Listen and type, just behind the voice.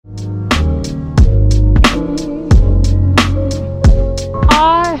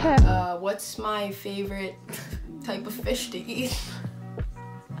What's my favorite type of fish to eat?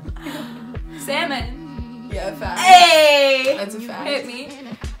 Salmon. Yeah, fact. Hey! That's a fact. Hit me.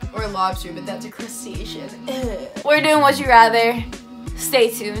 Or lobster, but that's a crustacean. We're doing Would You Rather.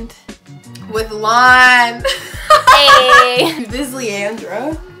 Stay tuned. With Lon. Hey! This is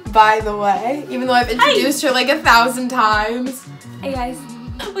Leandra, by the way. Even though I've introduced her like 1,000 times. Hey guys.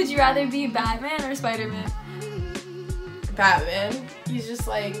 Would you rather be Batman or Spider-Man? Batman. He's just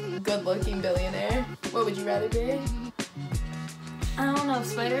like good-looking billionaire. What would you rather be? I don't know.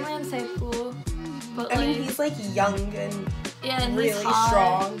 Spider-Man's type cool. But I mean, like, he's like young and yeah, and really he's hot.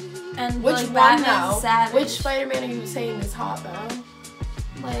 strong. And Which like, one Batman's now? savage. Which Spider-Man are you saying is hot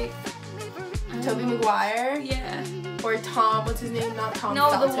though? Like, Tobey Maguire? yeah. Or Tom, what's his name? Not Tom No,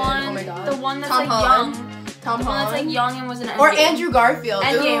 Felton. the one. Oh my god. The one that's Tom like Holland. young. Tom The one that's Holland. like young and was an Or Endgame. Andrew Garfield.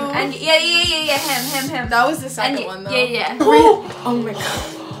 Endgame. Ooh. And yeah, him. That was the second one though. Yeah. Oh my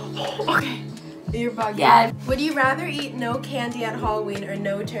god. Okay. You're bugging. Yeah. Would you rather eat no candy at Halloween or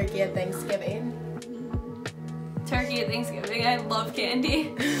no turkey at Thanksgiving? Turkey at Thanksgiving. I love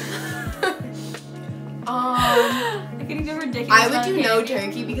candy. I I can eat a ridiculous would amount do of no candy.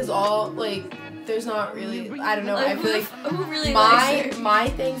 turkey because all like there's not really, I don't know, I feel like who really likes turkey? my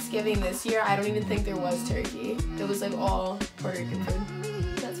Thanksgiving this year, I don't even think there was turkey. It was like all Puerto Rican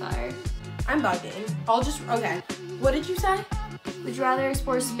food. That's fire. I'm bugging. Okay. What did you say? Would you rather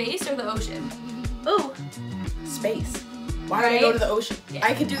explore space or the ocean? Ooh. Space. Why would I Right? go to the ocean? Yeah.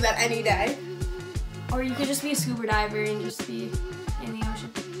 I could do that any day. Or you could just be a scuba diver and just be in the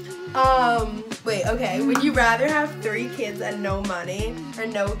ocean. Wait, okay. Would you rather have 3 kids and no money or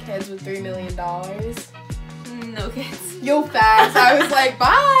no kids with $3 million? No kids. Yo, facts. I was like,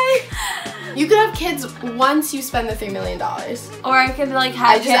 bye. You could have kids once you spend the $3 million. Or I could like I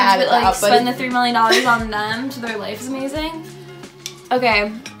have just kids added but like that, but spend the $3 million on them so their life is amazing.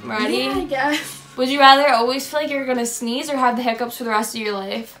 Okay, ready? Yeah, I guess. Would you rather always feel like you're gonna sneeze or have the hiccups for the rest of your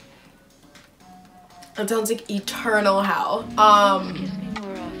life? That sounds like eternal hell.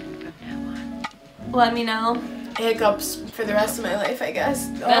 Let me know. Hiccups for the rest of my life, I guess.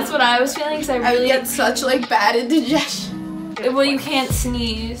 That's what I was feeling because I I would really get such like bad indigestion. well, you can't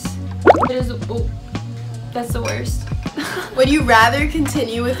sneeze. It is. Oh, that's the worst. Would you rather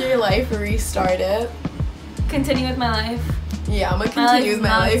continue with your life or restart it? Continue with my life. Yeah, I'm gonna My continue with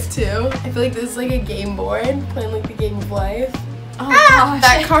my life's life too. I feel like this is like a game board, playing like the game of life. Oh gosh.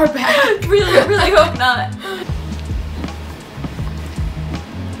 That car back. really hope not.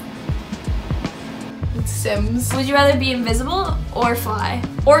 Sims. Would you rather be invisible or fly?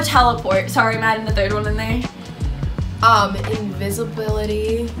 Or teleport? Sorry, I'm adding the third one in there.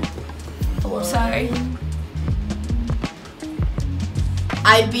 Invisibility. Sorry.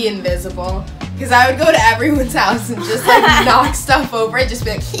 I'd be invisible. Because I would go to everyone's house and just like knock stuff over and just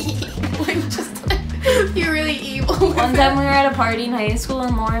be like, just like, you're really evil. One time we were at a party in high school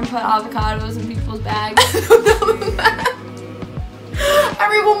and Lauren put avocados in people's bags.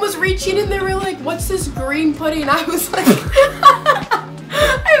 Everyone was reaching and they were like, what's this green pudding? I was like,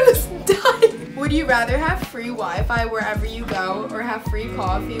 I was dying. Would you rather have free Wi-Fi wherever you go or have free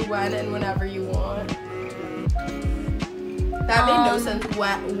coffee when and whenever you want? That made no sense.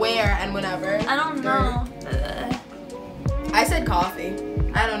 Where and whenever. I don't know. I said coffee.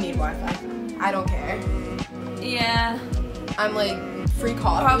 I don't need Wi-Fi. I don't care. Yeah. I'm like, free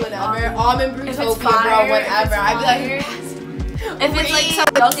coffee Probably whenever. Almond If it's Brutopia, bro, fire, whatever. I'd be like, yes. If it's like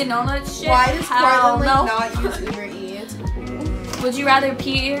some Dunkin' Donuts shit, Why does hell Portland no. like not use Uber Eats? Would you rather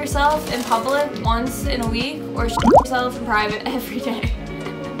pee yourself in public once in a week or shit yourself in private every day?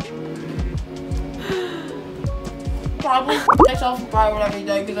 Probably myself in private every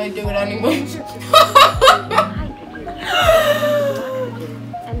day because I do it anyway.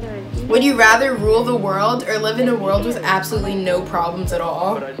 Would you rather rule the world or live in a world with absolutely no problems at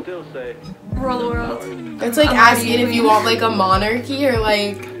all? But I still say Rule the world. It's like asking if you want like a monarchy or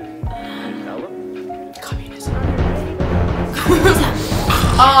like communism.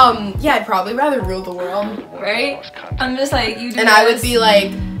 Yeah, I'd probably rather rule the world. Right? I'm just like, you do And I would this. be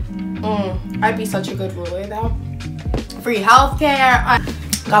like, I'd be such a good ruler though. Free healthcare.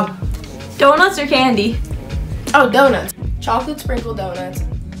 Go. Donuts or candy? Oh, donuts. Chocolate sprinkle donuts.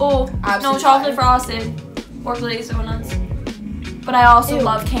 Oh, no, Absolutely chocolate fine. frosted or glazed donuts. But I also Ew,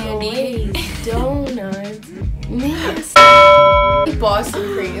 love candy. glazed donuts. Nasty.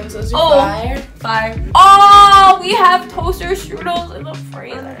 Boston creams. Those are Oh. fire. Fire. Oh, we have toaster strudels in the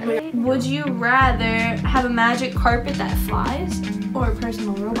freezer. Would you rather have a magic carpet that flies or a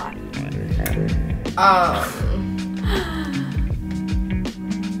personal robot? Um,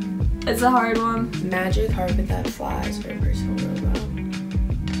 It's a hard one. magic carpet that flies for a personal robot.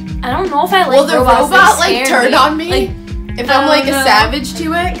 I don't know if I like Will the robots. robot They like scare turn me. on me? Like, If I'm like a know. savage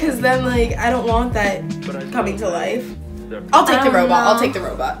to it, because then like I don't want that coming to life. I'll take the don't robot. I'll know. take the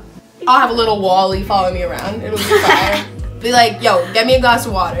robot. I'll have a little Wall-E follow me around. It'll be fire. Be like, yo, get me a glass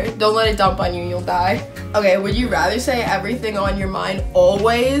of water. Don't let it dump on you, you'll die. Okay, would you rather say everything on your mind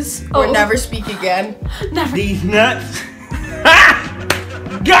always or Oh. never speak again? Never. These nuts.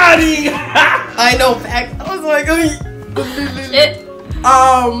 Got him. I know, fact. I was like, Shit.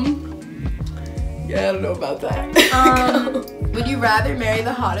 yeah, I don't know about that. Would you rather marry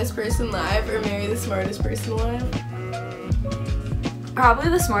the hottest person alive or marry the smartest person alive? Probably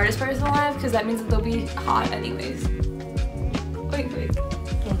the smartest person alive, because that means that they'll be hot anyways. Wait.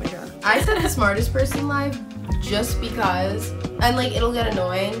 Oh my god. I said the smartest person alive just because, and like it'll get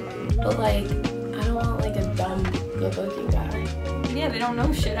annoying, but like I don't want like a dumb, good-looking guy. Yeah, they don't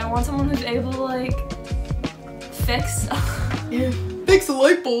know shit. I want someone who's able to like fix stuff. Yeah. Fix a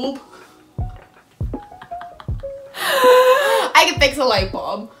light bulb. I can fix a light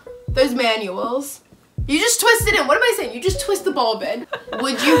bulb. There's manuals. You just twist it in. What am I saying? You just twist the bulb in.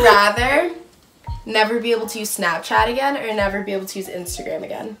 Would you rather never be able to use Snapchat again or never be able to use Instagram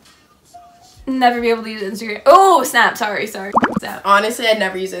again? Never be able to use Instagram. Oh, Snap. Sorry. Snap. Honestly, I'd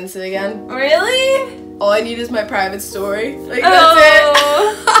never use Insta again. Really? All I need is my private story. Like, that's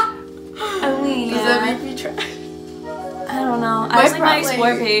it. I mean, Does that make me try? I don't know. I just like my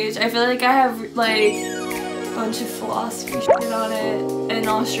explore page. I feel like I have like a bunch of philosophy shit on it in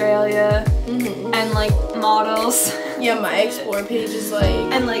Australia and like models Yeah, my explore page is like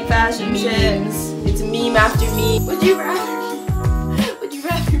and like fashion shit. memes. It's meme after meme. Would you rather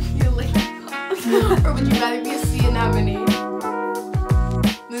be a lady or would you rather be a sea anemone?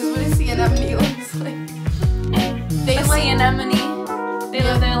 This is what a sea anemone looks like. They A sea like anemone. They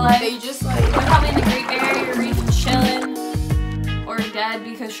live their life. they just like They're probably in the Great Barrier Reef chilling or dead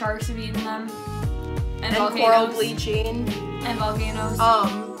because sharks have eaten them. And coral volcanoes. bleaching. And volcanoes.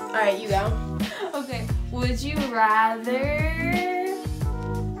 Alright, you go. Okay. Would you rather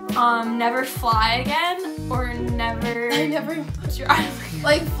never fly again or never I never drive?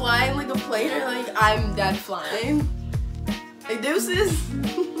 like flying like a plane or like I'm dead flying. Like deuces.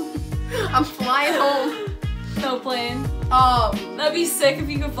 I'm flying home. No plane. That'd be sick if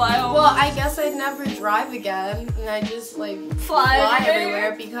you could fly home. Well, I guess I'd never drive again, and I just like Fly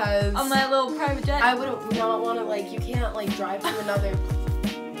everywhere because on my little private jet. I would not want to like. You can't like drive to another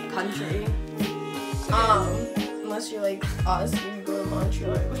country, unless you're like us. You can go to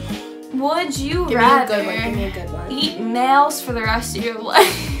Montreal. Would you Give rather me a good one. eat nails for the rest of your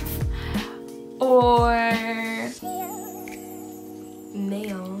life or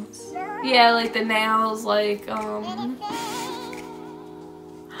Nails. yeah, like the nails, like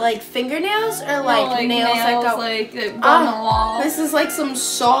fingernails or like nails that go like that go on the wall. This is like some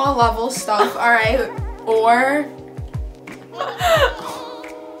Saw level stuff. All right, or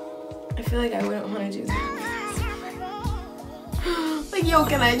I feel like I wouldn't want to do that. Like, yo,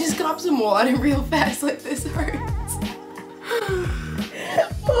 can I just cop some water real fast? Like, this hurts.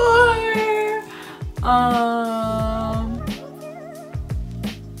 Or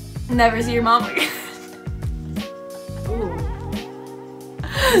never see your mom again. Ooh.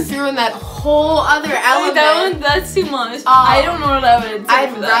 Threw in that whole other element. That's too much. I don't know what I would say.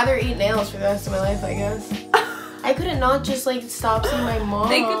 I'd rather eat nails for the rest of my life, I guess. I couldn't not just like stop seeing my mom.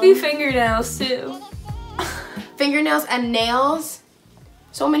 They could be fingernails too. Fingernails and nails.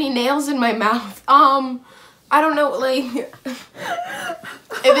 So many nails in my mouth. I don't know, like if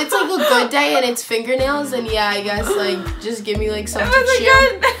it's like a good day and it's fingernails, then yeah, I guess like just give me like something to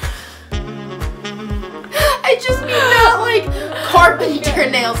chew. I just mean not like carpenter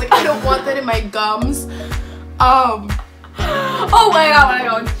nails. Like I don't want that in my gums. Oh my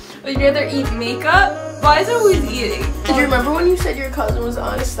god, Would you rather eat makeup? Why is it always eating? Do you remember when you said your cousin was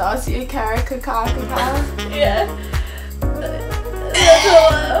Anastasia Karakakaka? Yeah.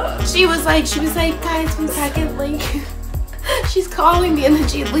 She was like, guys, 1 second, like, she's calling me, and then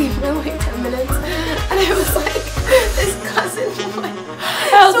she'd leave for like 10 minutes, and I was like, this cousin, what?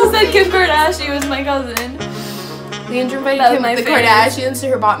 I also said Kim Kardashian was my cousin. Leandra invited That was Kim, my the favorite. Kardashians to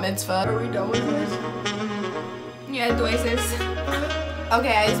her bat mitzvah. Are we done with this? Yeah, deuces.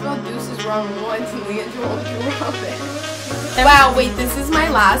 Okay, I spelled deuces wrong once, and Leandra won't do wrong there. Wow, wait, this is my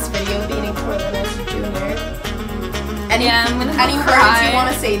last video being in Portland as a junior. Any words you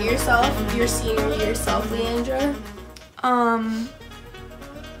want to say to yourself, your senior year self, Leandra?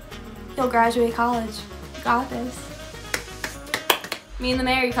 You'll graduate college. You got this. Me and the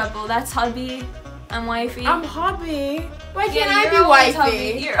married couple. That's hubby. I'm wifey. I'm hubby. Why can't I be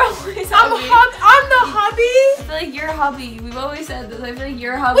wifey? You're always hubby. I'm the hubby. I feel like you're hubby. We've always said this. I feel like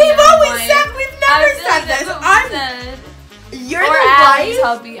you're hubby. We've never said this. You're or the Allie's wife.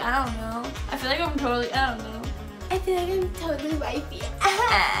 hubby. I don't know. I feel like I don't know. I feel like I'm totally wifey. I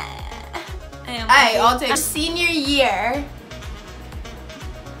am. Hey, I'll take senior year.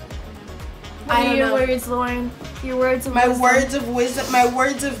 What are your words, Lauren? Your words of wisdom. My words of wisdom. My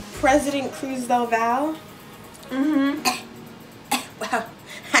words of President Cruz-Del. Wow.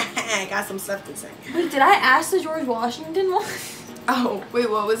 I got some stuff to say. Wait, did I ask the George Washington one? Oh, wait,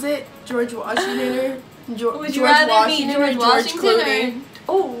 what was it? George Washington or Would you rather meet George Washington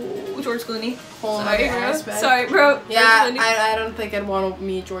or George Clooney? Sorry, bro. Yeah, I don't think I'd want to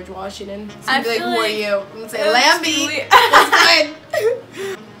meet George Washington. So I'd be like, who are you? I'm gonna say, Lambie. What's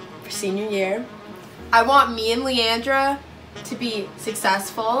good? For senior year, I want me and Leandra to be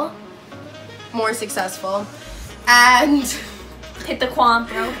successful, more successful, and hit the quant,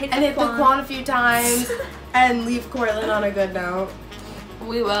 bro. Hit the quant a few times, and leave Cortland on a good note.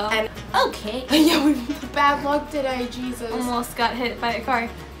 We will. And okay. Yeah, we bad luck today, Jesus. Almost got hit by a car.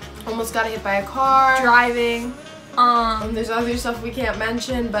 Almost got hit by a car. Driving. And there's other stuff we can't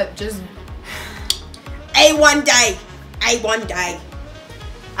mention, but just one day.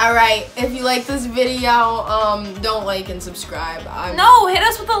 Alright, if you like this video, don't like and subscribe. No, hit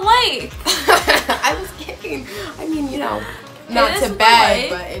us with a like. I was kidding. I mean, you know, not to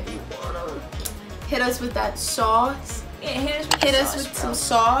beg, but if you wanna hit us with that sauce. Yeah, hit us with some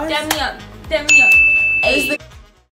sauce. Damn me up. Hey.